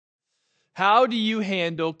How do you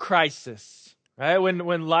handle crisis? Right?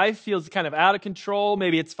 When life feels kind of out of control,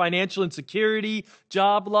 maybe it's financial insecurity,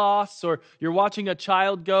 job loss, or you're watching a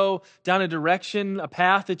child go down a direction, a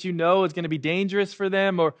path that you know is going to be dangerous for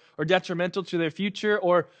them or detrimental to their future,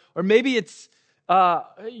 or maybe it's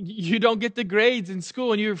you don't get the grades in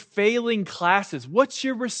school and you're failing classes. What's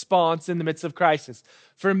your response in the midst of crisis?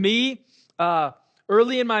 For me,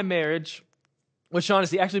 early in my marriage, which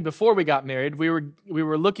honestly, actually before we got married, we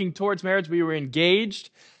were looking towards marriage, we were engaged,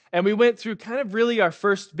 and we went through kind of really our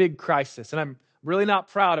first big crisis. And I'm really not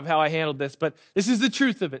proud of how I handled this, but this is the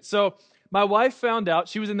truth of it. So my wife found out,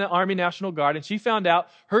 she was in the Army National Guard, and she found out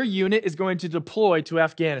her unit is going to deploy to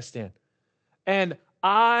Afghanistan. And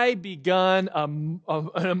I begun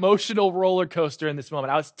an emotional roller coaster in this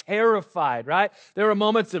moment. I was terrified, right? There were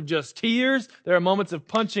moments of just tears. There were moments of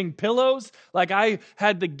punching pillows. Like I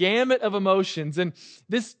had the gamut of emotions, and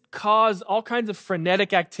this caused all kinds of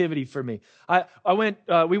frenetic activity for me.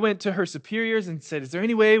 We went to her superiors and said, is there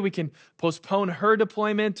any way we can postpone her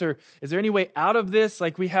deployment, or is there any way out of this?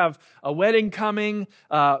 Like we have a wedding coming.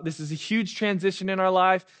 This is a huge transition in our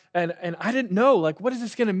life. And I didn't know, like, what is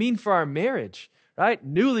this going to mean for our marriage? Right?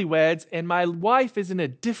 Newlyweds, and my wife is in a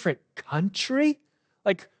different country.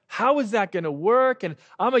 Like, how is that going to work? And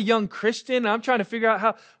I'm a young Christian. And I'm trying to figure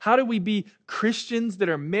out how do we be Christians that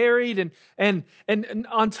are married? And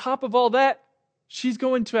on top of all that, she's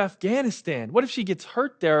going to Afghanistan. What if she gets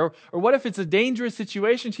hurt there? Or what if it's a dangerous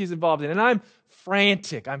situation she's involved in? And I'm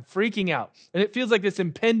frantic. I'm freaking out. And it feels like this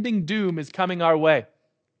impending doom is coming our way.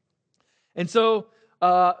 And so,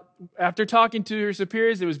 after talking to her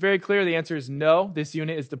superiors, it was very clear the answer is no. This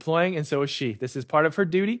unit is deploying, and so is she. This is part of her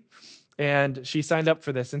duty, and she signed up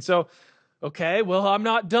for this. And so, okay, well, I'm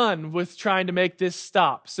not done with trying to make this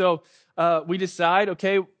stop. So we decide,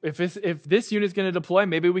 okay, if this unit is going to deploy,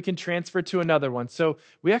 maybe we can transfer to another one. So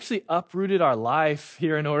we actually uprooted our life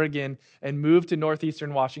here in Oregon and moved to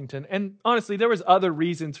northeastern Washington. And honestly, there was other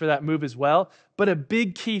reasons for that move as well. But a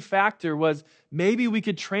big key factor was maybe we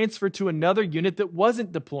could transfer to another unit that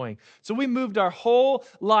wasn't deploying. So we moved our whole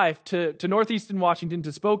life to northeastern Washington,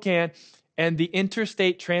 to Spokane, and the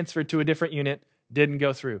interstate transfer to a different unit didn't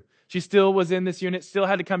go through. She still was in this unit, still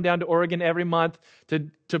had to come down to Oregon every month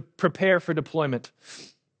to prepare for deployment.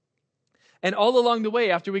 And all along the way,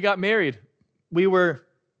 after we got married, we were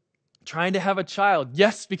trying to have a child.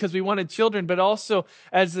 Yes, because we wanted children, but also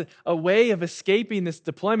as a way of escaping this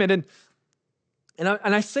deployment. And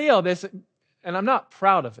I say all this, and I'm not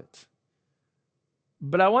proud of it.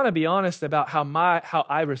 But I want to be honest about how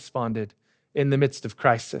I responded in the midst of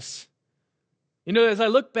crisis. You know, as I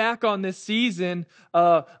look back on this season,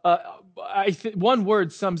 one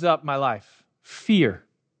word sums up my life: fear.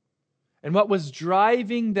 And what was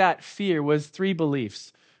driving that fear was three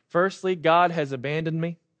beliefs. Firstly, God has abandoned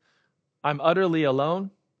me. I'm utterly alone.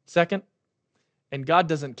 Second, and God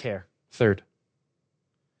doesn't care. Third.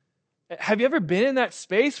 Have you ever been in that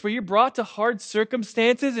space where you're brought to hard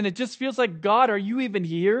circumstances and it just feels like, God, are you even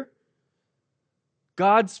here?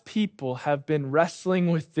 God's people have been wrestling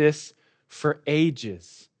with this for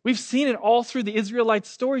ages. We've seen it all through the Israelites'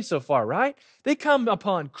 story so far, right? They come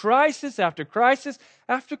upon crisis after crisis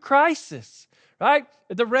after crisis, right?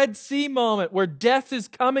 At the Red Sea moment where death is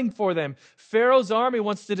coming for them. Pharaoh's army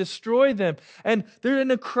wants to destroy them. And they're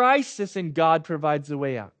in a crisis and God provides the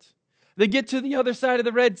way out. They get to the other side of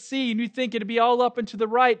the Red Sea and you think it'd be all up and to the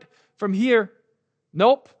right from here.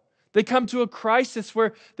 Nope. They come to a crisis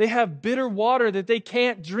where they have bitter water that they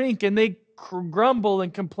can't drink, and they grumble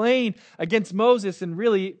and complain against Moses and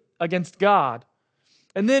really against God.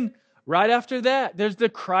 And then right after that, there's the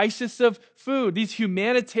crisis of food, these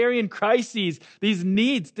humanitarian crises, these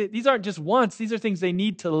needs. These aren't just wants, these are things they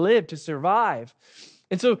need to live, to survive.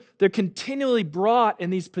 And so they're continually brought in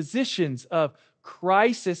these positions of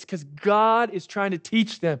crisis because God is trying to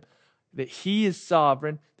teach them that He is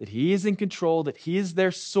sovereign, that He is in control, that He is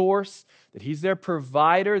their source, that He's their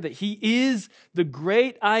provider, that He is the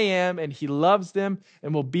great I am, and He loves them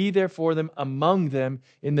and will be there for them, among them,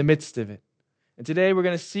 in the midst of it. And today we're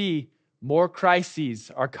going to see more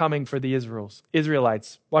crises are coming for the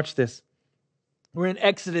Israelites. Watch this. We're in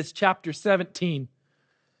Exodus chapter 17. It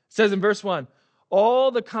says in verse 1,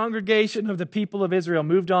 all the congregation of the people of Israel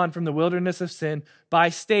moved on from the wilderness of sin by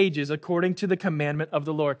stages according to the commandment of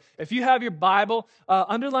the Lord. If you have your Bible,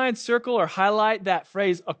 underline, circle, or highlight that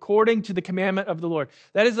phrase, according to the commandment of the Lord.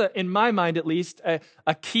 That is, in my mind at least,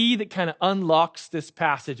 a key that kind of unlocks this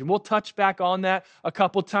passage. And we'll touch back on that a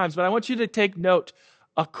couple times. But I want you to take note,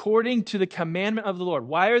 according to the commandment of the Lord.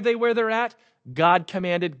 Why are they where they're at? God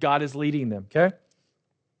commanded, God is leading them, okay?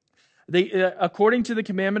 They, according to the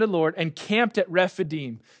commandment of the Lord, and camped at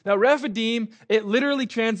Rephidim. Now, Rephidim, it literally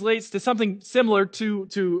translates to something similar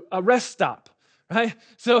to a rest stop, right?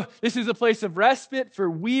 So this is a place of respite for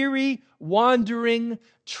weary, wandering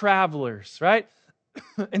travelers, right?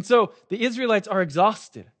 And so the Israelites are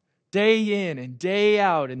exhausted day in and day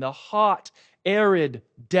out in the hot, arid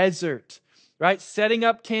desert, right? Setting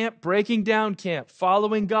up camp, breaking down camp,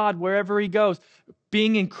 following God wherever he goes,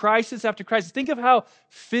 being in crisis after crisis. Think of how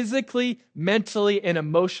physically, mentally, and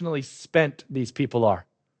emotionally spent these people are.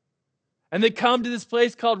 And they come to this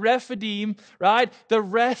place called Rephidim, right? The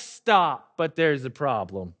rest stop. But there's a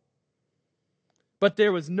problem. But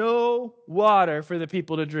there was no water for the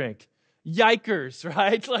people to drink. Yikers,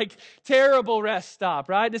 right? Like terrible rest stop,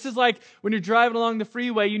 right? This is like when you're driving along the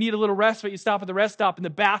freeway, you need a little rest, but you stop at the rest stop and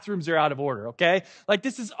the bathrooms are out of order, okay? Like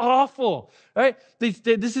this is awful, right? This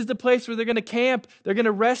is the place where they're going to camp. They're going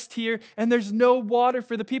to rest here, and there's no water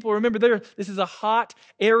for the people. Remember, this is a hot,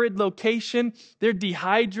 arid location. They're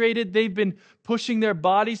dehydrated. They've been pushing their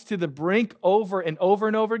bodies to the brink over and over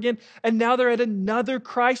and over again, and now they're at another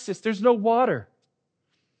crisis. There's no water.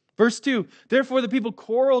 Verse 2, therefore the people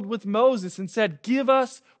quarreled with Moses and said, give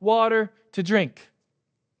us water to drink.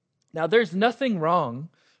 Now there's nothing wrong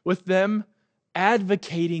with them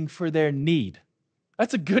advocating for their need.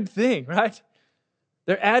 That's a good thing, right?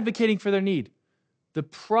 They're advocating for their need. The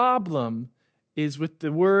problem is with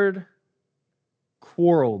the word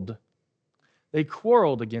quarreled. They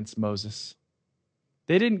quarreled against Moses.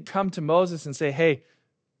 They didn't come to Moses and say, hey,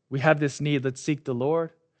 we have this need, let's seek the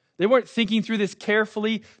Lord. They weren't thinking through this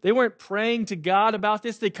carefully. They weren't praying to God about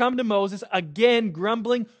this. They come to Moses, again,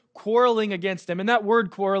 grumbling, quarreling against him. And that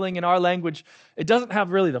word quarreling in our language, it doesn't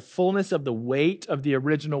have really the fullness of the weight of the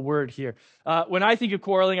original word here. When I think of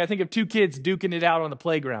quarreling, I think of two kids duking it out on the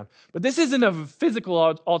playground. But this isn't a physical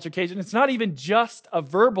altercation. It's not even just a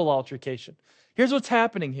verbal altercation. Here's what's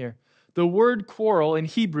happening here. The word quarrel in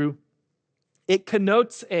Hebrew, it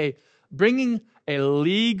connotes bringing a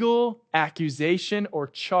legal accusation or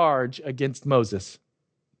charge against Moses.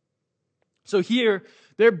 So here,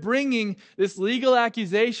 they're bringing this legal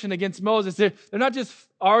accusation against Moses. They're not just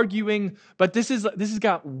arguing, but this has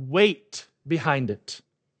got weight behind it.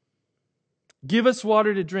 Give us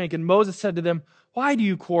water to drink. And Moses said to them, why do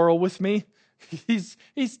you quarrel with me?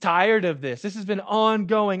 He's tired of this. This has been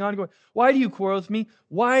ongoing. Why do you quarrel with me?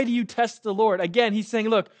 Why do you test the Lord? Again, he's saying,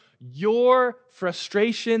 look, your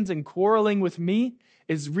frustrations and quarreling with me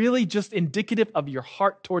is really just indicative of your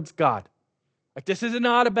heart towards God. Like, this is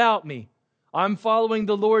not about me. I'm following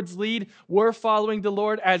the Lord's lead. We're following the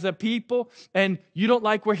Lord as a people, and you don't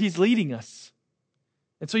like where he's leading us.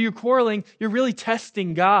 And so you're quarreling. You're really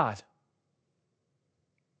testing God.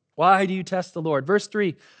 Why do you test the Lord? Verse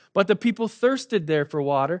 3, but the people thirsted there for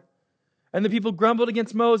water. And the people grumbled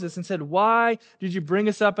against Moses and said, why did you bring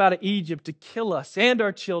us up out of Egypt to kill us and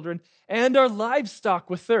our children and our livestock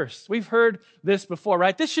with thirst? We've heard this before,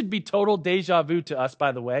 right? This should be total deja vu to us,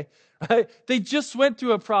 by the way. Right? They just went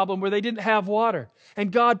through a problem where they didn't have water,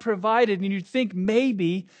 and God provided. And you'd think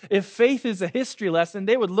maybe if faith is a history lesson,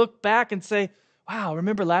 they would look back and say, wow,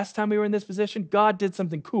 remember last time we were in this position? God did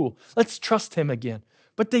something cool. Let's trust him again.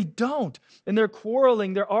 But they don't. And they're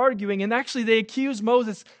quarreling, they're arguing, and actually they accuse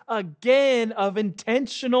Moses again of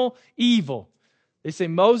intentional evil. They say,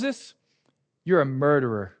 Moses, you're a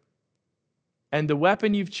murderer. And the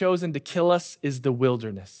weapon you've chosen to kill us is the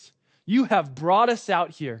wilderness. You have brought us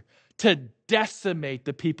out here to decimate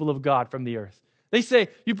the people of God from the earth. They say,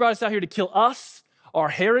 you brought us out here to kill us, our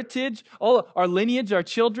heritage, all our lineage, our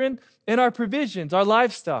children, and our provisions, our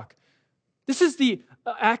livestock. This is the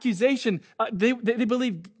accusation. They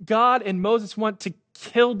believe God and Moses want to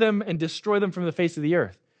kill them and destroy them from the face of the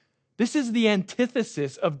earth. This is the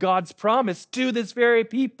antithesis of God's promise to this very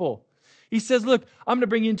people. He says, look, I'm going to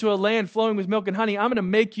bring you into a land flowing with milk and honey. I'm going to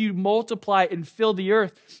make you multiply and fill the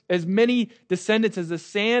earth as many descendants as the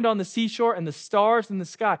sand on the seashore and the stars in the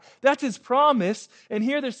sky. That's his promise. And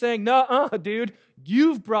here they're saying, no, dude,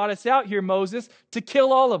 you've brought us out here, Moses, to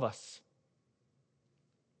kill all of us.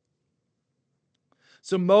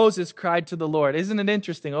 So Moses cried to the Lord. Isn't it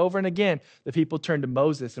interesting? Over and again, the people turn to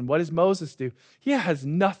Moses. And what does Moses do? He has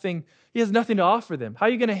nothing to offer them. How are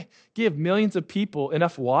you going to give millions of people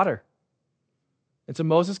enough water? And so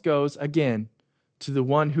Moses goes again to the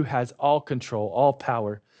one who has all control, all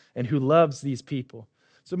power, and who loves these people.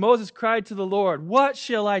 So Moses cried to the Lord, what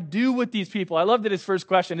shall I do with these people? I love that his first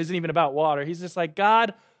question isn't even about water. He's just like,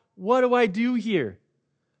 God, what do I do here?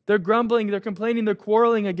 They're grumbling, they're complaining, they're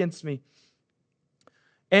quarreling against me.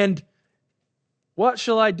 And what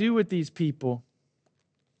shall I do with these people?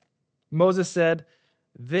 Moses said,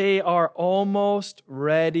 they are almost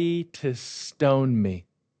ready to stone me.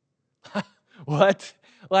 What?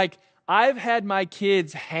 Like, I've had my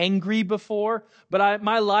kids hangry before, but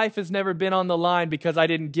my life has never been on the line because I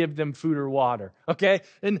didn't give them food or water. Okay?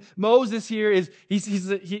 And Moses here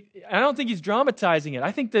I don't think he's dramatizing it.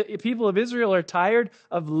 I think the people of Israel are tired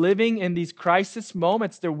of living in these crisis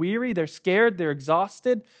moments. They're weary, they're scared, they're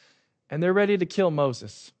exhausted, and they're ready to kill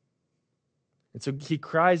Moses. And so he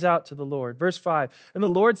cries out to the Lord. Verse 5, and the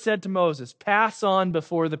Lord said to Moses, pass on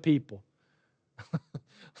before the people.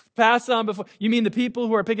 Pass on before. You mean the people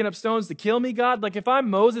who are picking up stones to kill me, God? Like if I'm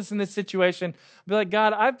Moses in this situation, I'd be like,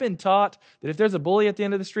 God, I've been taught that if there's a bully at the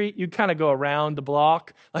end of the street, you kind of go around the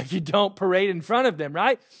block. Like you don't parade in front of them,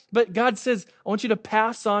 right? But God says, I want you to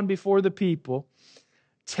pass on before the people,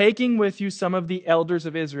 taking with you some of the elders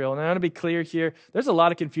of Israel. And I want to be clear here, there's a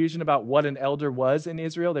lot of confusion about what an elder was in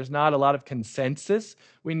Israel. There's not a lot of consensus.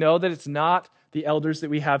 We know that it's not the elders that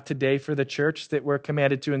we have today for the church that we're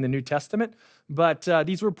commanded to in the New Testament, but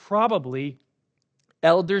these were probably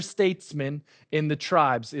elder statesmen in the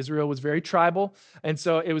tribes. Israel was very tribal, and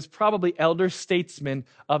so it was probably elder statesmen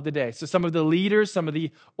of the day. So some of the leaders, some of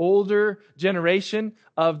the older generation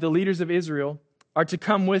of the leaders of Israel are to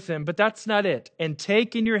come with him, but that's not it. And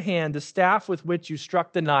take in your hand the staff with which you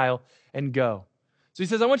struck the Nile and go. So he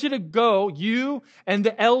says, I want you to go, you and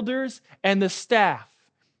the elders and the staff,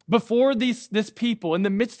 before this people, in the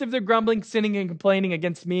midst of their grumbling, sinning, and complaining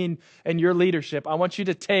against me and your leadership. I want you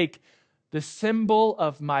to take the symbol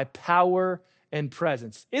of my power and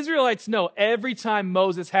presence. Israelites know every time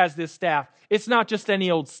Moses has this staff, it's not just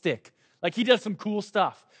any old stick. Like he does some cool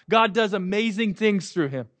stuff. God does amazing things through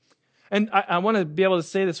him. And I want to be able to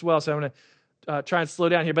say this well, so I'm going to try and slow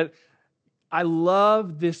down here. But I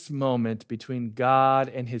love this moment between God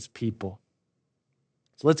and his people.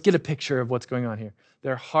 So let's get a picture of what's going on here.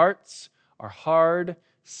 Their hearts are hard,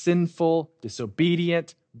 sinful,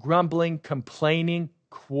 disobedient, grumbling, complaining,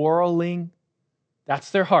 quarreling. That's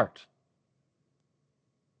their heart.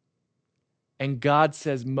 And God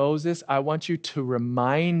says, Moses, I want you to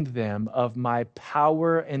remind them of my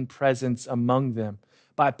power and presence among them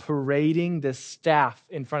by parading the staff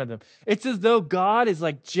in front of them. It's as though God is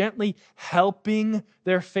like gently helping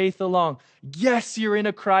their faith along. Yes, you're in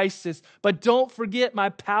a crisis, but don't forget my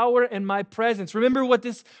power and my presence. Remember what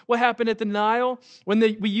happened at the Nile when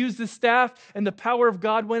we used the staff and the power of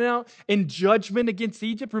God went out in judgment against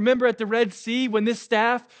Egypt? Remember at the Red Sea when this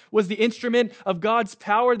staff was the instrument of God's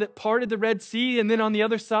power that parted the Red Sea, and then on the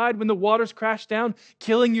other side when the waters crashed down,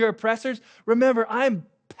 killing your oppressors? Remember, I'm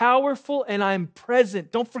powerful and I'm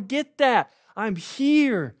present. Don't forget that. I'm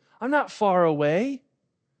here. I'm not far away.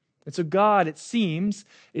 And so God, it seems,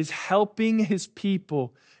 is helping his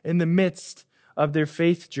people in the midst of their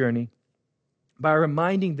faith journey by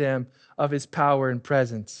reminding them of his power and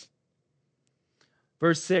presence.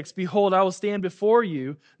 Verse 6, behold, I will stand before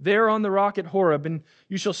you there on the rock at Horeb, and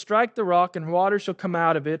you shall strike the rock, and water shall come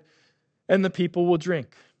out of it, and the people will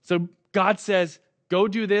drink. So God says, go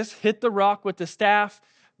do this, hit the rock with the staff,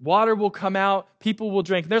 water will come out, people will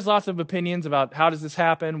drink. There's lots of opinions about how does this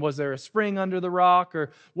happen. Was there a spring under the rock, or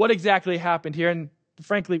what exactly happened here? And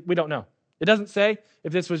frankly, we don't know. It doesn't say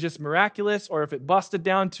if this was just miraculous or if it busted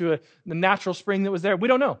down to the natural spring that was there. We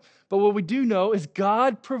don't know. But what we do know is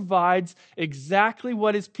God provides exactly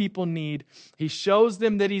what his people need. He shows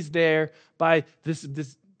them that he's there by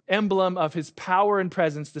this emblem of his power and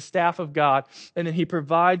presence, the staff of God, and then he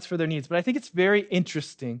provides for their needs. But I think it's very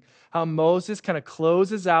interesting how Moses kind of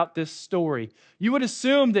closes out this story. You would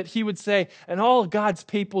assume that he would say, and all of God's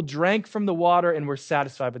people drank from the water and were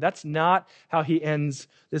satisfied, but that's not how he ends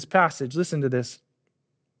this passage. Listen to this.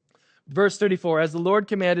 Verse 34, as the Lord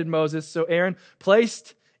commanded Moses, so Aaron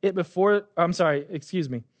placed it before,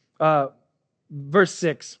 verse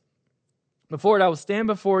 6, before it I will stand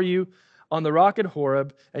before you on the rock at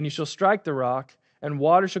Horeb, and you shall strike the rock, and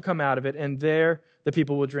water shall come out of it, and there the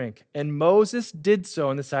people will drink. And Moses did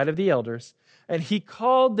so in the sight of the elders, and he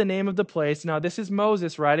called the name of the place. Now this is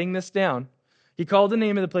Moses writing this down. He called the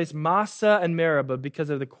name of the place Massah and Meribah because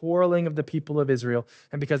of the quarreling of the people of Israel,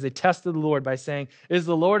 and because they tested the Lord by saying, is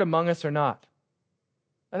the Lord among us or not?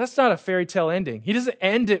 Now, that's not a fairy tale ending. He doesn't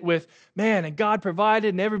end it with, man, and God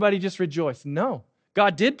provided, and everybody just rejoiced. No,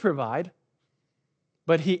 God did provide.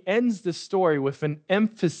 But he ends the story with an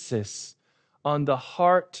emphasis on the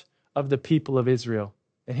heart of the people of Israel.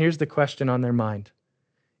 And here's the question on their mind.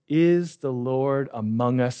 Is the Lord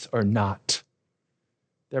among us or not?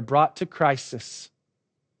 They're brought to crisis.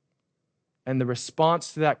 And the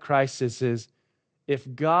response to that crisis is, if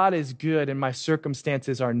God is good and my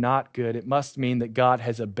circumstances are not good, it must mean that God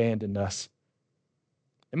has abandoned us.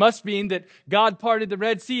 It must mean that God parted the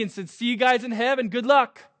Red Sea and said, see you guys in heaven, good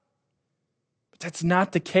luck. But that's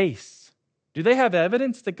not the case. Do they have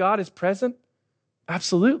evidence that God is present?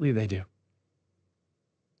 Absolutely they do.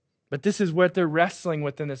 But this is what they're wrestling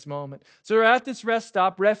with in this moment. So we're at this rest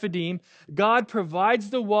stop, Rephidim. God provides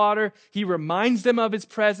the water. He reminds them of his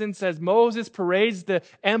presence as Moses parades the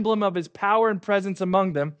emblem of his power and presence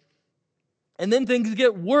among them. And then things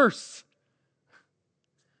get worse.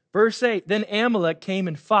 Verse 8, then Amalek came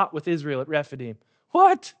and fought with Israel at Rephidim.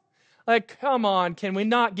 What? Like, come on, can we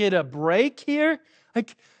not get a break here?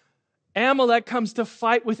 Like, Amalek comes to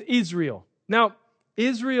fight with Israel. Now,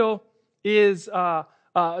 Israel is,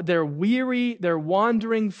 they're weary, they're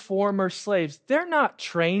wandering former slaves. They're not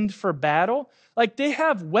trained for battle. Like, they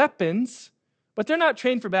have weapons, but they're not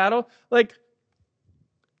trained for battle. Like,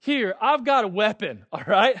 here, I've got a weapon, all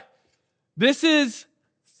right? This is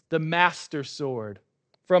the Master Sword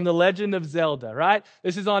from the Legend of Zelda, right?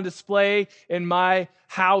 This is on display in my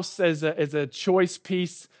house as a choice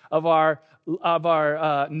piece of our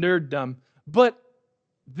nerddom. But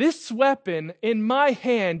this weapon in my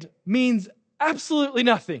hand means absolutely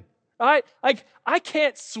nothing, right? Like, I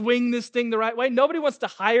can't swing this thing the right way. Nobody wants to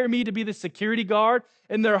hire me to be the security guard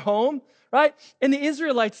in their home, right? And the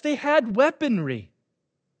Israelites, they had weaponry,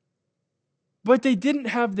 but they didn't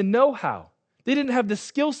have the know-how. They didn't have the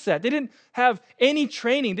skill set. They didn't have any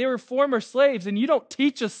training. They were former slaves, and you don't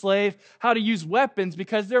teach a slave how to use weapons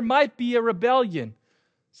because there might be a rebellion.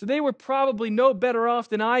 So they were probably no better off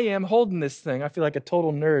than I am holding this thing. I feel like a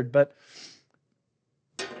total nerd, but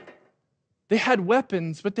they had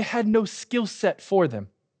weapons, but they had no skill set for them.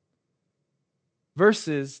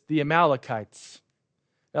 Versus the Amalekites.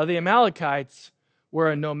 Now, the Amalekites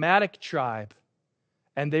were a nomadic tribe,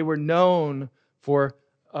 and they were known for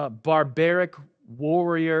barbaric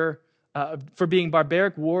warrior, for being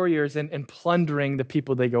barbaric warriors and plundering the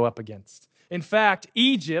people they go up against. In fact,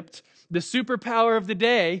 Egypt, the superpower of the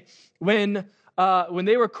day, when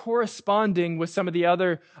they were corresponding with some of the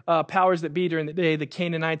other powers that be during the day, the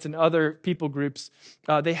Canaanites and other people groups,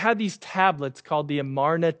 they had these tablets called the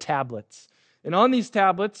Amarna tablets. And on these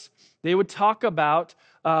tablets, they would talk about,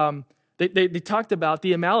 they talked about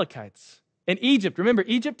the Amalekites. And Egypt, remember,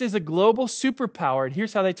 Egypt is a global superpower. And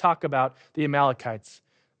here's how they talk about the Amalekites.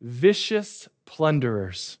 Vicious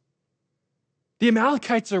plunderers. The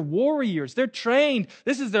Amalekites are warriors. They're trained.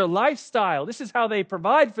 This is their lifestyle. This is how they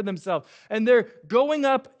provide for themselves. And they're going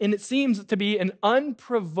up, and it seems to be an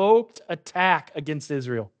unprovoked attack against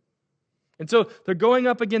Israel. And so they're going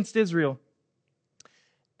up against Israel.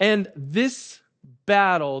 And this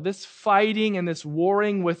battle, this fighting and this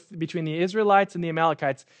warring between the Israelites and the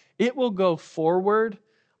Amalekites, it will go forward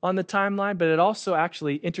on the timeline, but it also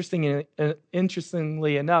actually,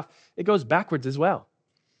 interestingly enough, it goes backwards as well.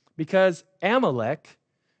 Because Amalek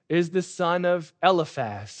is the son of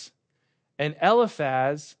Eliphaz. And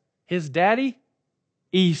Eliphaz, his daddy,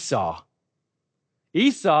 Esau.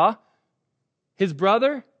 Esau, his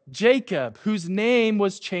brother, Jacob, whose name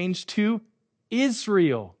was changed to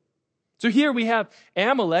Israel. So here we have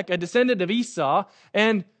Amalek, a descendant of Esau,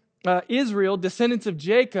 and Israel, descendants of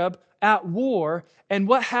Jacob, at war. And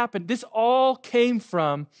what happened? This all came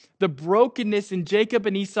from the brokenness in Jacob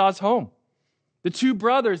and Esau's home. The two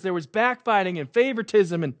brothers, there was backbiting and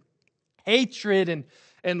favoritism and hatred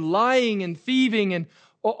and lying and thieving. And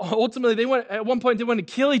ultimately, at one point, they wanted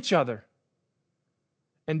to kill each other.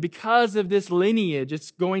 And because of this lineage,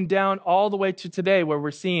 it's going down all the way to today, where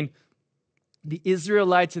we're seeing the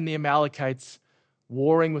Israelites and the Amalekites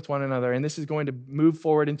warring with one another. And this is going to move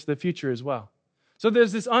forward into the future as well. So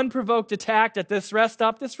there's this unprovoked attack at this rest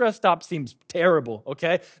stop. This rest stop seems terrible,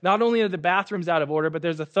 okay? Not only are the bathrooms out of order, but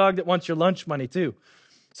there's a thug that wants your lunch money too.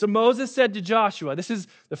 So Moses said to Joshua, this is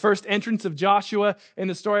the first entrance of Joshua in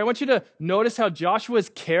the story. I want you to notice how Joshua's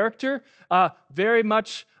character very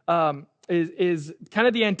much is kind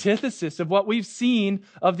of the antithesis of what we've seen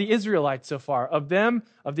of the Israelites so far. Of them,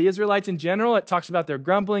 of the Israelites in general, it talks about their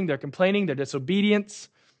grumbling, their complaining, their disobedience.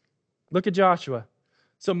 Look at Joshua.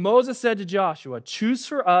 So Moses said to Joshua, choose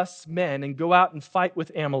for us men and go out and fight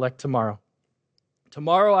with Amalek tomorrow.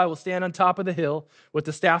 Tomorrow I will stand on top of the hill with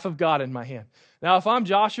the staff of God in my hand. Now, if I'm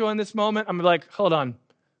Joshua in this moment, I'm like, hold on,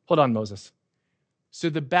 Moses.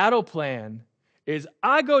 So the battle plan is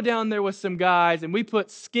I go down there with some guys and we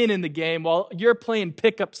put skin in the game while you're playing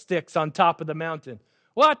pickup sticks on top of the mountain.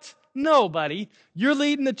 What? No, buddy. You're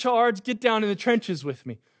leading the charge. Get down in the trenches with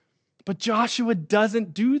me. But Joshua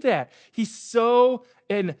doesn't do that. He's so,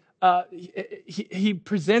 he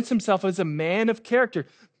presents himself as a man of character.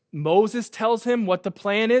 Moses tells him what the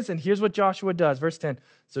plan is, and here's what Joshua does. Verse 10.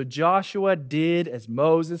 So Joshua did as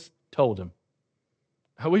Moses told him.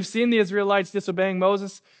 We've seen the Israelites disobeying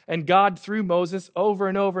Moses and God through Moses over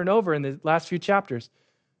and over and over in the last few chapters.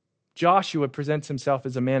 Joshua presents himself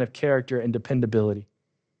as a man of character and dependability.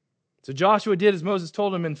 So Joshua did as Moses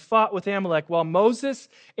told him and fought with Amalek while Moses,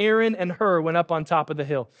 Aaron, and Hur went up on top of the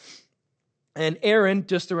hill. And Aaron,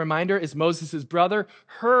 just a reminder, is Moses' brother.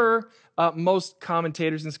 Hur, most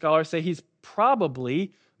commentators and scholars say he's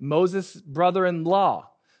probably Moses' brother-in-law,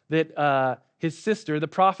 that his sister, the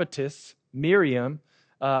prophetess Miriam,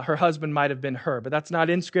 her husband might have been Hur. But that's not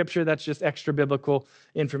in Scripture. That's just extra biblical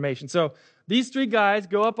information. So these three guys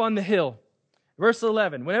go up on the hill. Verse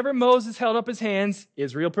 11, whenever Moses held up his hands,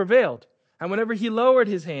 Israel prevailed. And whenever he lowered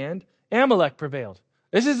his hand, Amalek prevailed.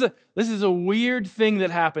 This is a weird thing that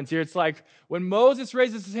happens here. It's like when Moses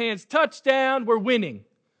raises his hands, touchdown, we're winning.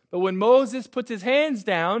 But when Moses puts his hands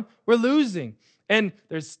down, we're losing. And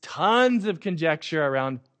there's tons of conjecture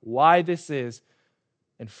around why this is.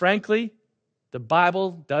 And frankly, the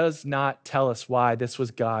Bible does not tell us why this was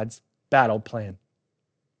God's battle plan.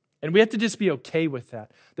 And we have to just be okay with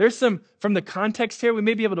that. There's some, from the context here, we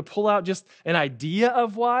may be able to pull out just an idea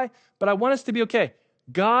of why, but I want us to be okay.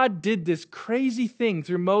 God did this crazy thing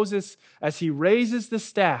through Moses as he raises the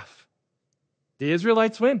staff. The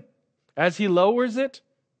Israelites win. As he lowers it,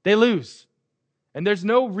 they lose. And there's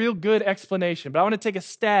no real good explanation, but I want to take a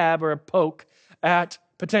stab or a poke at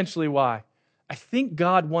potentially why. I think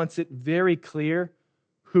God wants it very clear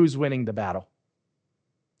who's winning the battle.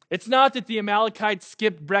 It's not that the Amalekites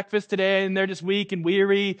skipped breakfast today and they're just weak and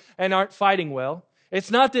weary and aren't fighting well.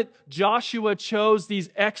 It's not that Joshua chose these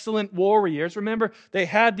excellent warriors. Remember, they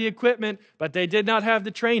had the equipment, but they did not have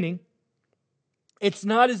the training. It's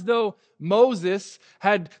not as though Moses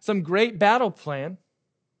had some great battle plan.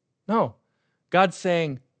 No, God's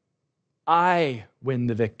saying, I win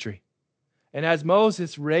the victory. And as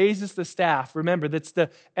Moses raises the staff, remember, that's the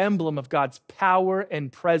emblem of God's power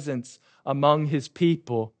and presence among his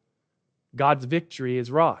people. God's victory is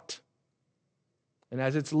wrought. And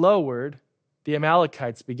as it's lowered, the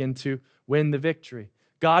Amalekites begin to win the victory.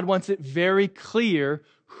 God wants it very clear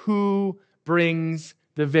who brings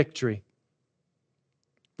the victory.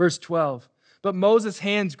 Verse 12, but Moses'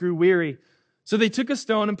 hands grew weary, so they took a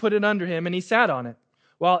stone and put it under him, and he sat on it,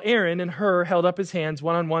 while Aaron and Hur held up his hands,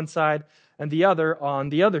 one on one side and the other on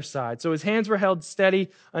the other side. So his hands were held steady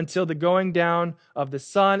until the going down of the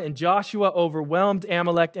sun, and Joshua overwhelmed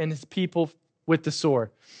Amalek and his people with the sword.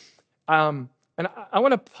 And I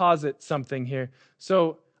want to posit something here.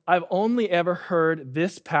 So I've only ever heard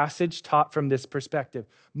this passage taught from this perspective.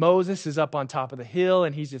 Moses is up on top of the hill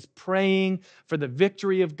and he's just praying for the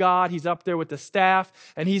victory of God. He's up there with the staff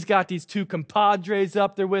and he's got these two compadres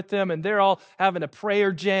up there with him and they're all having a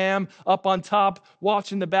prayer jam up on top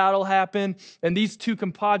watching the battle happen. And these two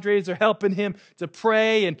compadres are helping him to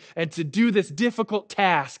pray and to do this difficult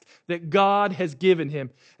task that God has given him.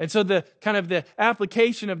 And so the kind of the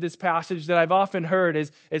application of this passage that I've often heard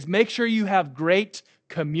is make sure you have great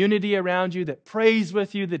community around you that prays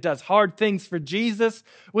with you, that does hard things for Jesus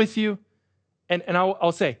with you. And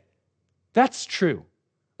I'll say, that's true.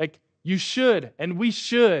 Like you should, and we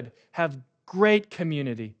should have great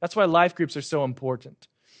community. That's why life groups are so important.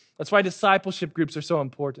 That's why discipleship groups are so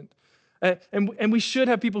important. And we should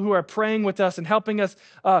have people who are praying with us and helping us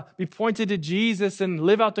be pointed to Jesus and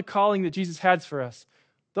live out the calling that Jesus has for us.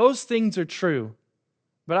 Those things are true.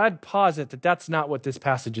 But I'd posit that that's not what this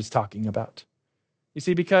passage is talking about. You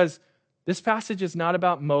see, because this passage is not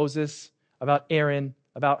about Moses, about Aaron,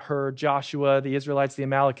 about Hur, Joshua, the Israelites, the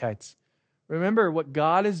Amalekites. Remember, what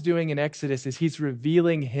God is doing in Exodus is he's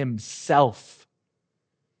revealing himself.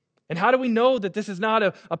 And how do we know that this is not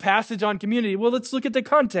a passage on community? Well, let's look at the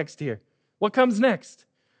context here. What comes next?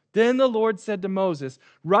 Then the Lord said to Moses,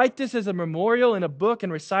 write this as a memorial in a book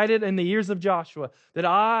and recite it in the ears of Joshua, that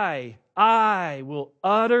I will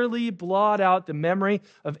utterly blot out the memory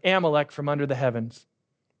of Amalek from under the heavens.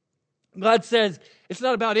 God says, it's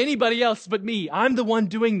not about anybody else but me. I'm the one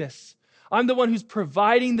doing this. I'm the one who's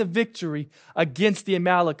providing the victory against the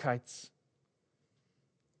Amalekites.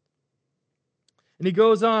 And he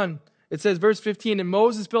goes on. It says, verse 15, and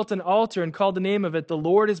Moses built an altar and called the name of it, the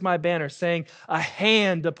Lord is my banner, saying, a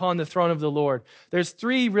hand upon the throne of the Lord. There's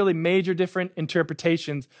three really major different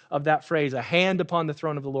interpretations of that phrase, a hand upon the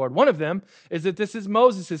throne of the Lord. One of them is that this is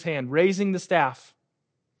Moses' hand raising the staff.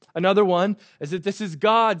 Another one is that this is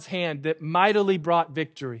God's hand that mightily brought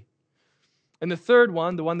victory. And the third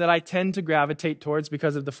one, the one that I tend to gravitate towards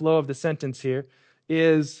because of the flow of the sentence here,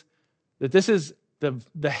 is that this is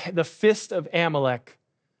the fist of Amalek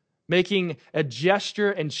making a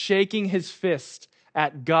gesture and shaking his fist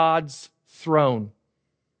at God's throne.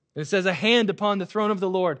 And it says, a hand upon the throne of the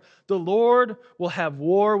Lord. The Lord will have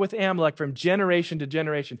war with Amalek from generation to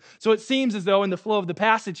generation. So it seems as though in the flow of the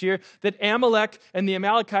passage here that Amalek and the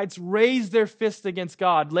Amalekites raised their fist against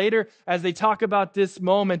God. Later, as they talk about this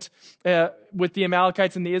moment with the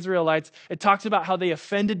Amalekites and the Israelites, it talks about how they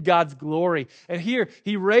offended God's glory. And here,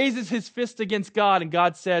 he raises his fist against God, and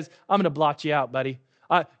God says, I'm going to blot you out, buddy.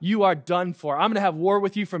 You are done for. I'm going to have war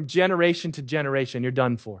with you from generation to generation. You're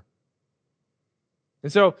done for.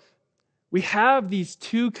 And so we have these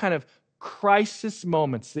two kind of crisis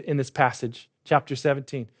moments in this passage, chapter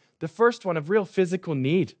 17. The first one of real physical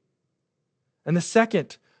need. And the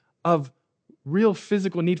second of real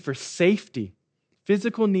physical need for safety.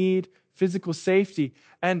 Physical need, physical safety.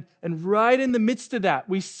 And right in the midst of that,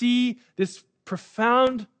 we see this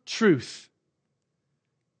profound truth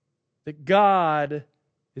that God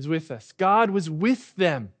is with us. God was with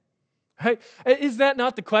them. Right? Is that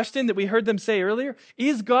not the question that we heard them say earlier?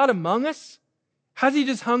 Is God among us? Has he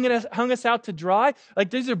just hung us out to dry?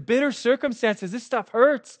 Like, these are bitter circumstances. This stuff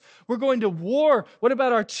hurts. We're going to war. What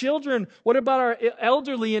about our children? What about our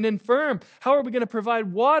elderly and infirm? How are we going to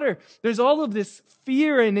provide water? There's all of this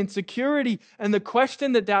fear and insecurity. And the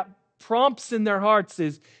question that prompts in their hearts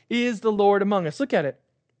is the Lord among us? Look at it.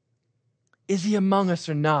 Is he among us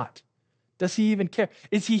or not? Does he even care?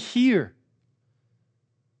 Is he here?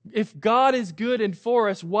 If God is good and for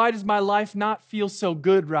us, why does my life not feel so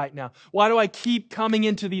good right now? Why do I keep coming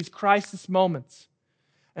into these crisis moments?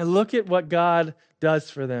 And look at what God does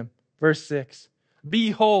for them. Verse 6.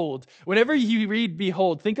 Behold. Whenever you read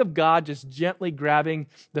behold, think of God just gently grabbing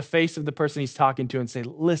the face of the person he's talking to and say,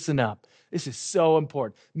 listen up. This is so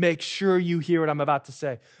important. Make sure you hear what I'm about to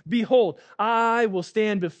say. Behold, I will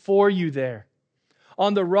stand before you there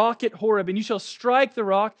on the rock at Horeb, and you shall strike the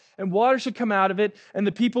rock, and water shall come out of it, and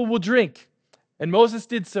the people will drink. And Moses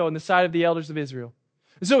did so in the sight of the elders of Israel.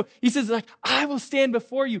 And so he says, I will stand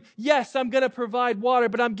before you. Yes, I'm going to provide water,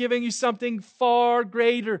 but I'm giving you something far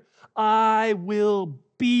greater. I will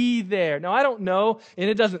be there. Now, I don't know, and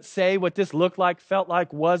it doesn't say what this looked like, felt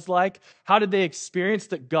like, was like. How did they experience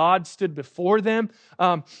that God stood before them?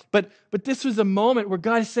 But this was a moment where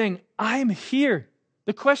God is saying, I'm here.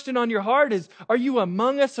 The question on your heart is, are you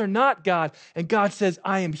among us or not, God? And God says,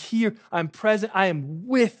 I am here, I'm present, I am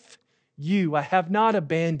with you. I have not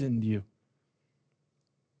abandoned you.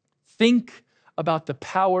 Think about the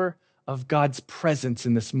power of God's presence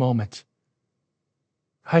in this moment.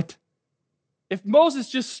 Right? If Moses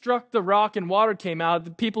just struck the rock and water came out,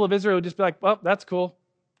 the people of Israel would just be like, well, that's cool.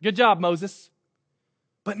 Good job, Moses.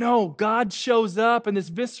 But no, God shows up in this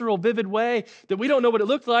visceral, vivid way that we don't know what it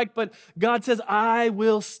looked like, but God says, I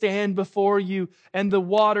will stand before you, and the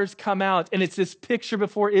waters come out. And it's this picture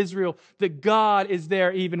before Israel that God is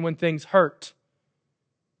there even when things hurt.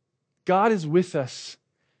 God is with us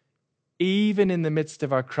even in the midst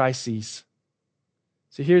of our crises.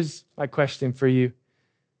 So here's my question for you.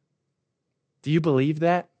 Do you believe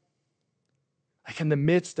that? Like in the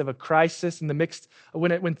midst of a crisis, in the midst of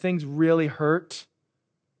when things really hurt,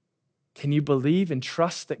 can you believe and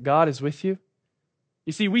trust that God is with you?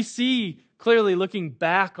 You see, we see clearly looking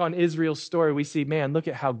back on Israel's story, we see, man, look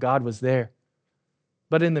at how God was there.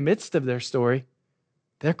 But in the midst of their story,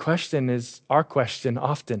 their question is our question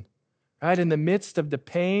often. Right? In the midst of the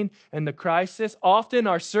pain and the crisis, often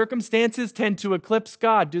our circumstances tend to eclipse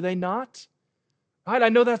God, do they not? Right? I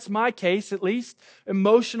know that's my case, at least.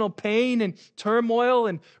 Emotional pain and turmoil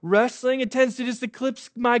and wrestling, it tends to just eclipse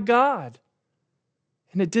my God.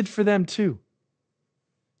 And it did for them too.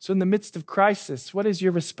 So in the midst of crisis, what is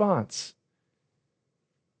your response?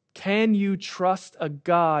 Can you trust a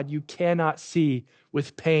God you cannot see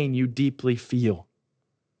with pain you deeply feel?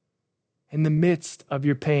 In the midst of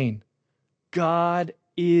your pain, God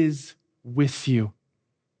is with you.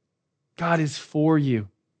 God is for you.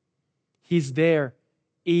 He's there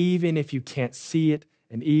even if you can't see it,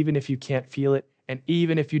 and even if you can't feel it, and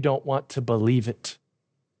even if you don't want to believe it.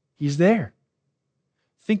 He's there.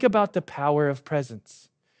 Think about the power of presence.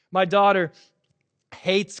 My daughter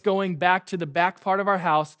hates going back to the back part of our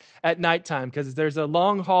house at nighttime because there's a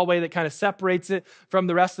long hallway that kind of separates it from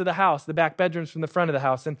the rest of the house, the back bedrooms from the front of the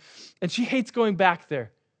house. And she hates going back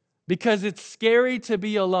there because it's scary to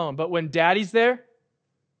be alone. But when Daddy's there,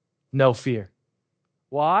 no fear.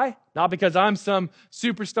 Why? Not because I'm some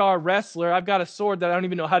superstar wrestler. I've got a sword that I don't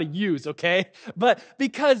even know how to use, okay? But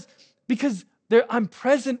because I'm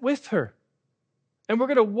present with her. And we're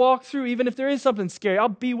going to walk through, even if there is something scary, I'll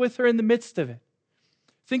be with her in the midst of it.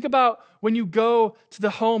 Think about when you go to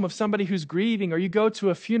the home of somebody who's grieving or you go to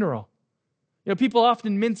a funeral. People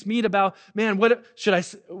often mince meat about, man, what's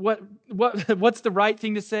the right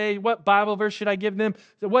thing to say? What Bible verse should I give them?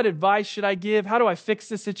 What advice should I give? How do I fix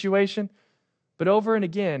this situation? But over and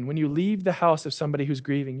again, when you leave the house of somebody who's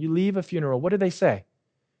grieving, you leave a funeral, what do they say?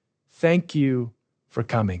 Thank you for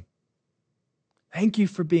coming. Thank you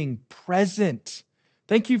for being present.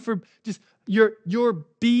 Thank you for just your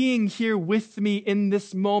being here with me in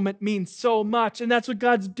this moment means so much. And that's what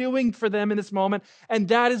God's doing for them in this moment. And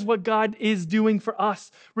that is what God is doing for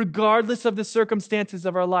us, regardless of the circumstances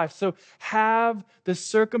of our life. So have the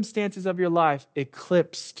circumstances of your life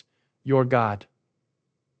eclipsed your God.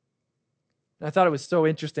 And I thought it was so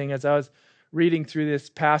interesting as I was reading through this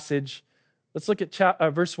passage. Let's look at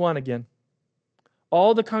verse 1 again.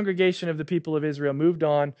 All the congregation of the people of Israel moved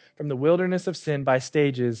on from the wilderness of sin by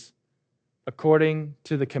stages according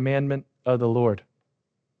to the commandment of the Lord.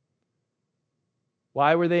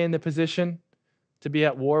 Why were they in the position to be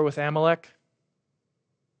at war with Amalek?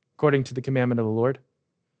 According to the commandment of the Lord.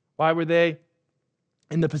 Why were they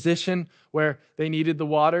in the position where they needed the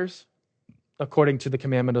waters? According to the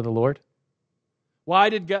commandment of the Lord. Why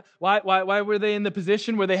were they in the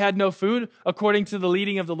position where they had no food? According to the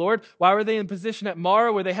leading of the Lord. Why were they in the position at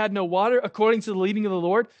Marah where they had no water? According to the leading of the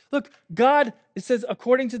Lord. Look, God, it says,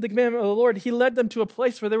 according to the commandment of the Lord, He led them to a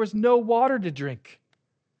place where there was no water to drink.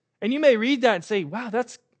 And you may read that and say, wow,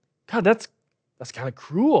 that's kind of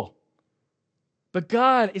cruel. But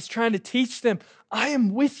God is trying to teach them, I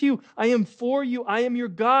am with you. I am for you. I am your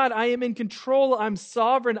God. I am in control. I'm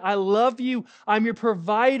sovereign. I love you. I'm your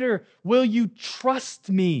provider. Will you trust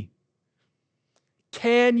me?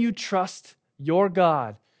 Can you trust your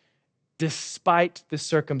God despite the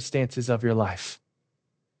circumstances of your life?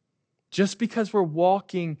 Just because we're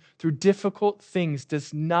walking through difficult things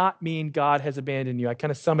does not mean God has abandoned you. I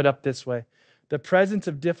kind of sum it up this way. The presence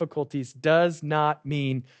of difficulties does not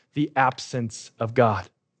mean the absence of God.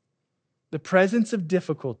 The presence of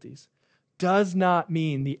difficulties does not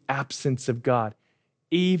mean the absence of God,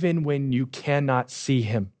 even when you cannot see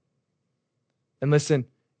Him. And listen,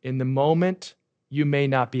 in the moment, you may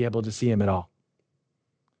not be able to see Him at all.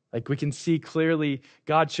 Like we can see clearly,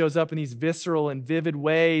 God shows up in these visceral and vivid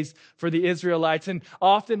ways for the Israelites. And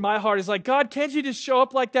often my heart is like, God, can't you just show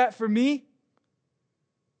up like that for me?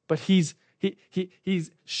 But He's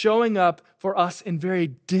showing up for us in very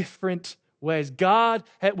different ways. God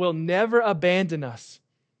will never abandon us.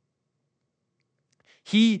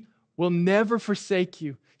 He will never forsake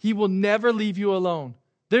you. He will never leave you alone.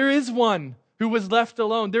 There is one who was left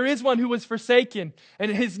alone. There is one who was forsaken,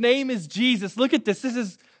 and His name is Jesus. Look at this. This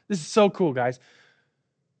is so cool, guys.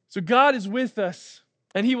 So God is with us,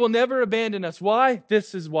 and He will never abandon us. Why?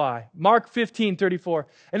 This is why. Mark 15:34.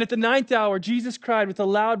 And at the 9th hour, Jesus cried with a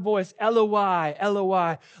loud voice, Eloi,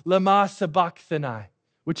 Eloi, lama sabachthani,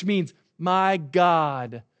 which means, my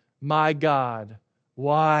God,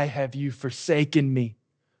 why have you forsaken me?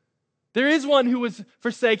 There is one who was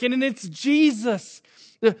forsaken, and it's Jesus.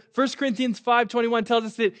 1 Corinthians 5:21 tells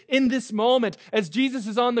us that in this moment, as Jesus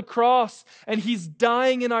is on the cross and He's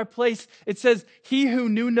dying in our place, it says, He who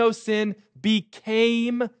knew no sin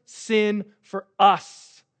became sin for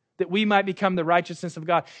us, that we might become the righteousness of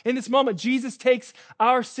God. In this moment, Jesus takes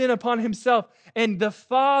our sin upon Himself, and the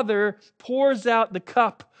Father pours out the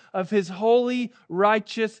cup of His holy,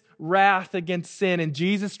 righteous wrath against sin, and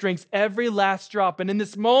Jesus drinks every last drop. And in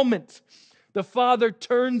this moment, the Father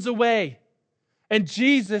turns away, and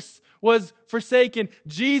Jesus was forsaken.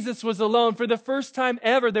 Jesus was alone. For the first time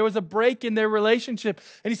ever, there was a break in their relationship.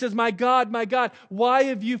 And He says, my God, why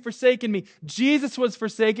have you forsaken me? Jesus was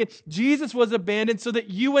forsaken. Jesus was abandoned so that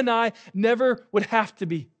you and I never would have to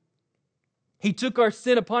be. He took our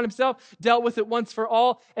sin upon Himself, dealt with it once for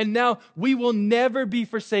all, and now we will never be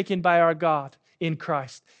forsaken by our God in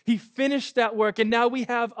Christ. He finished that work, and now we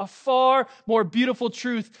have a far more beautiful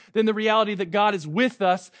truth than the reality that God is with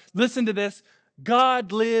us. Listen to this.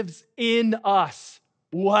 God lives in us.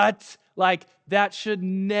 What? Like, that should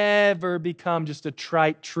never become just a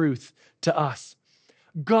trite truth to us.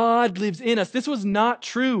 God lives in us. This was not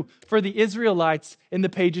true for the Israelites in the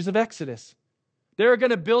pages of Exodus. They're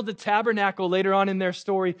going to build a tabernacle later on in their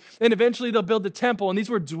story, and eventually they'll build the temple, and these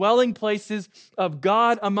were dwelling places of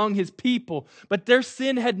God among His people. But their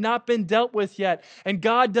sin had not been dealt with yet, and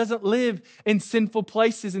God doesn't live in sinful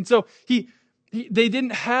places. And so they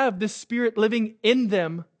didn't have the Spirit living in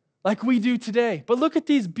them like we do today. But look at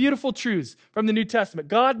these beautiful truths from the New Testament.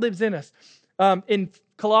 God lives in us. In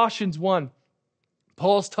Colossians 1,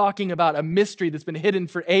 Paul's talking about a mystery that's been hidden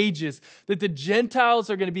for ages, that the Gentiles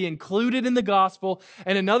are going to be included in the gospel.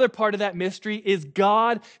 And another part of that mystery is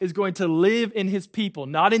God is going to live in his people,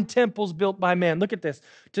 not in temples built by man. Look at this.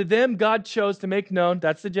 To them, God chose to make known,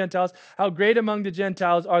 that's the Gentiles, how great among the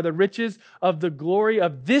Gentiles are the riches of the glory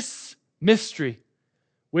of this mystery,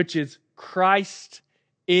 which is Christ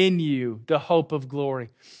in you, the hope of glory.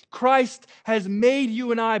 Christ has made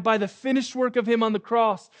you and I by the finished work of him on the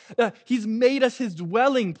cross. He's made us his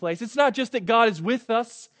dwelling place. It's not just that God is with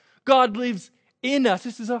us. God lives in us.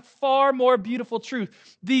 This is a far more beautiful truth.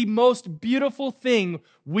 The most beautiful thing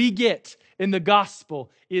we get in the gospel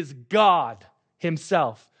is God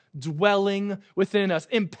himself dwelling within us,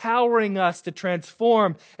 empowering us to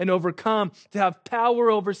transform and overcome, to have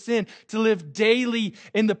power over sin, to live daily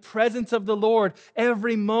in the presence of the Lord,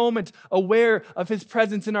 every moment aware of his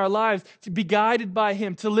presence in our lives, to be guided by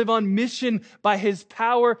him, to live on mission by his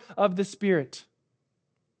power of the Spirit.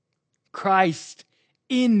 Christ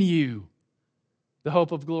in you, the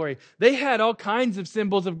hope of glory. They had all kinds of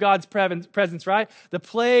symbols of God's presence, right? The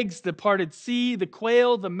plagues, the parted sea, the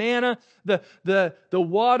quail, the manna, the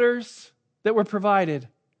waters that were provided.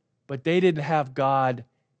 But they didn't have God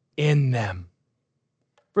in them.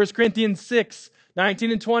 1 Corinthians 6,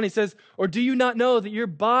 19 and 20 says, or do you not know that your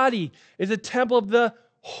body is a temple of the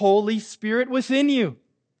Holy Spirit within you?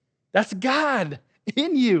 That's God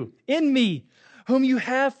in you, in me, whom you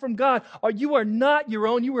have from God. Or you are not your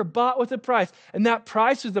own, you were bought with a price. And that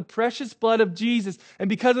price was the precious blood of Jesus. And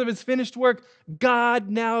because of his finished work, God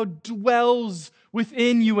now dwells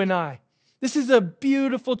within you and I. This is a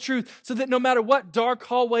beautiful truth, so that no matter what dark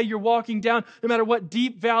hallway you're walking down, no matter what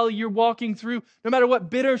deep valley you're walking through, no matter what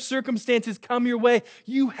bitter circumstances come your way,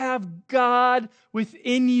 you have God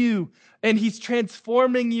within you, and he's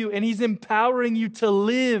transforming you, and he's empowering you to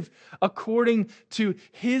live according to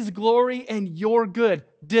his glory and your good,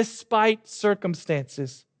 despite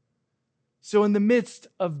circumstances. So in the midst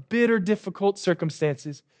of bitter, difficult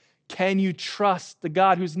circumstances, can you trust the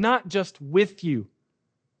God who's not just with you,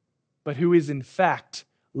 but who is in fact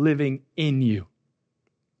living in you?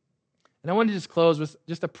 And I want to just close with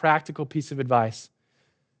just a practical piece of advice.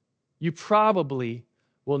 You probably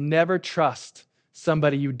will never trust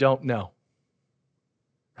somebody you don't know,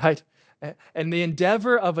 right? And the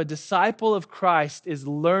endeavor of a disciple of Christ is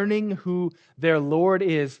learning who their Lord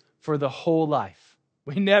is for the whole life.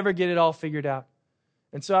 We never get it all figured out.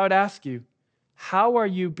 And so I would ask you, how are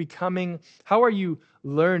you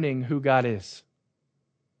learning who God is?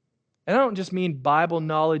 And I don't just mean Bible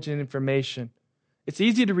knowledge and information. It's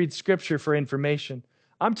easy to read Scripture for information.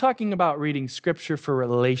 I'm talking about reading Scripture for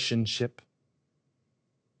relationship.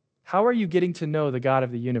 How are you getting to know the God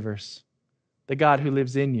of the universe, the God who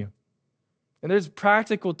lives in you? And there's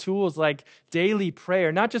practical tools like daily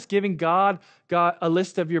prayer, not just giving God a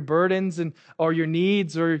list of your burdens or your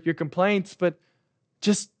needs or your complaints, but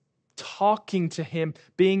just talking to him,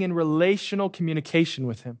 being in relational communication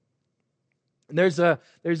with him. And there's a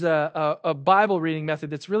Bible reading method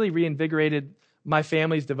that's really reinvigorated my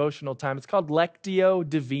family's devotional time. It's called Lectio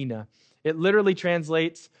Divina. It literally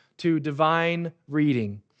translates to divine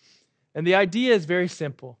reading. And the idea is very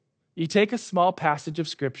simple. You take a small passage of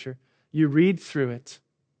Scripture, you read through it,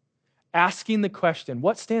 asking the question,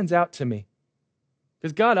 what stands out to me?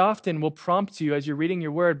 Because God often will prompt you as you're reading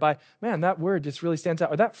your word by, man, that word just really stands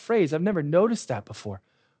out. Or that phrase, I've never noticed that before.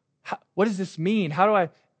 What does this mean? How do I...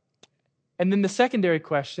 And then the secondary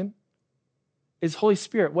question is, Holy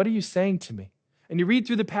Spirit, what are you saying to me? And you read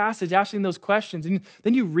through the passage asking those questions, and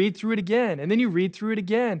then you read through it again, and then you read through it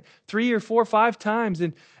again 3 or 4 or 5 times,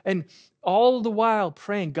 and all the while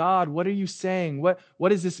praying, God, what are you saying? What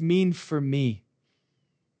does this mean for me?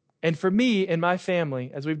 And for me and my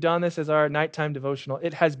family, as we've done this as our nighttime devotional,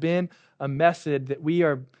 it has been a method that we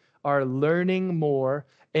are learning more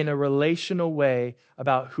in a relational way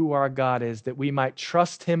about who our God is, that we might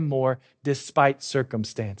trust him more despite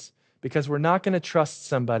circumstance. Because we're not going to trust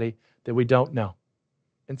somebody that we don't know.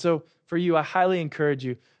 And so for you, I highly encourage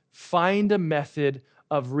you, find a method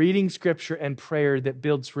of reading Scripture and prayer that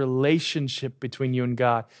builds relationship between you and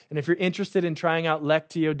God. And if you're interested in trying out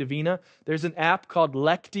Lectio Divina, there's an app called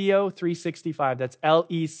Lectio 365. That's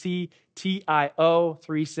Lectio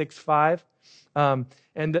 365.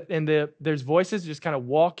 There's voices that just kind of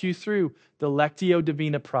walk you through the Lectio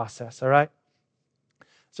Divina process, all right?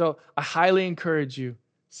 So I highly encourage you,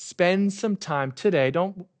 spend some time today.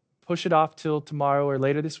 Don't push it off till tomorrow or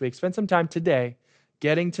later this week. Spend some time today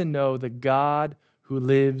getting to know the God who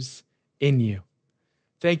lives in you.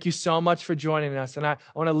 Thank you so much for joining us. And I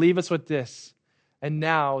want to leave us with this. And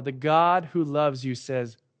now the God who loves you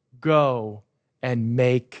says, go and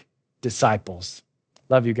make disciples.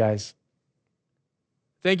 Love you guys.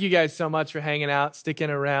 Thank you guys so much for hanging out, sticking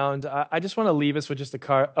around. I just want to leave us with just a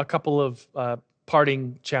couple of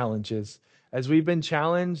parting challenges. As we've been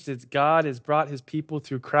challenged, as God has brought his people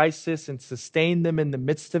through crisis and sustained them in the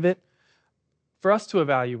midst of it, for us to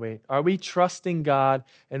evaluate, are we trusting God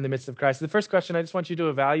in the midst of crisis? The first question I just want you to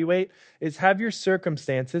evaluate is, have your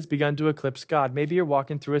circumstances begun to eclipse God? Maybe you're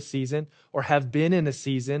walking through a season or have been in a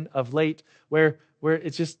season of late where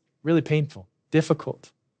it's just really painful,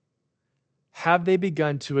 difficult. Have they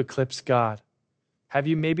begun to eclipse God? Have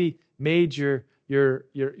you maybe made your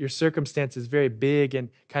circumstances very big and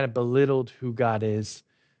kind of belittled who God is?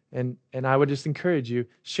 And I would just encourage you,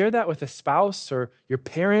 share that with a spouse or your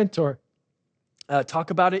parent, or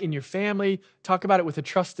talk about it in your family. Talk about it with a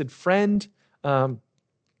trusted friend. Talk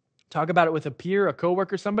about it with a peer, a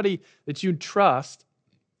coworker, somebody that you trust,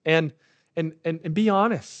 and be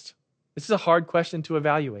honest. This is a hard question to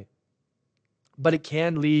evaluate, but it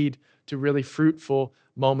can lead to really fruitful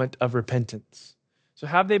moment of repentance. So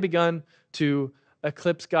have they begun to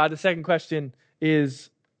eclipse God? The second question is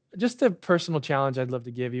just a personal challenge I'd love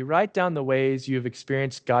to give you. Write down the ways you've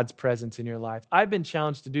experienced God's presence in your life. I've been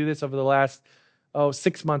challenged to do this over the last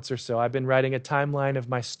 6 months or so. I've been writing a timeline of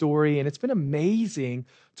my story, and it's been amazing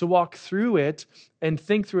to walk through it and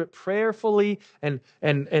think through it prayerfully and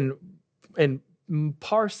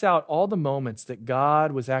parse out all the moments that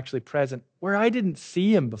God was actually present where I didn't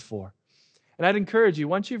see him before. And I'd encourage you,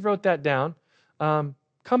 once you've wrote that down,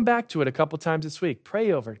 come back to it a couple times this week.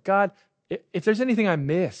 Pray over it. God, if there's anything I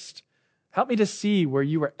missed, help me to see where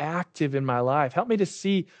you were active in my life. Help me to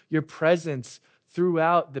see your presence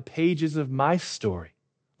throughout the pages of my story,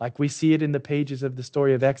 like we see it in the pages of the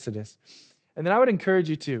story of Exodus. And then I would encourage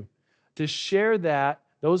you to share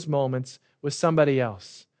those moments with somebody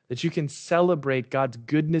else, that you can celebrate God's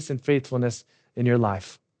goodness and faithfulness in your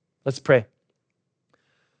life. Let's pray.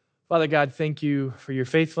 Father God, thank you for your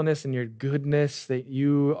faithfulness and your goodness, that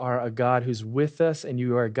you are a God who's with us, and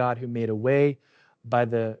you are a God who made a way by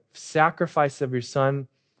the sacrifice of your Son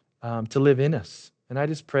to live in us. And I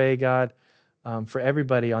just pray, God, for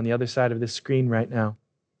everybody on the other side of this screen right now,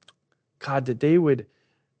 God, that they would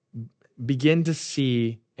begin to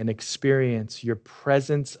see and experience your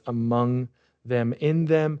presence among them, in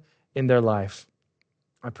their life.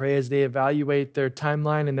 I pray as they evaluate their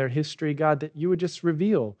timeline and their history, God, that you would just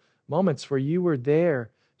reveal moments where you were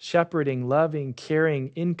there, shepherding, loving, caring,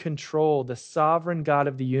 in control, the sovereign God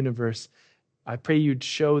of the universe. I pray you'd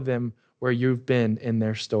show them where you've been in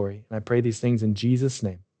their story. And I pray these things in Jesus'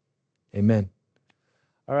 name. Amen.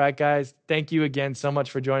 All right, guys, thank you again so much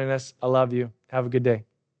for joining us. I love you. Have a good day.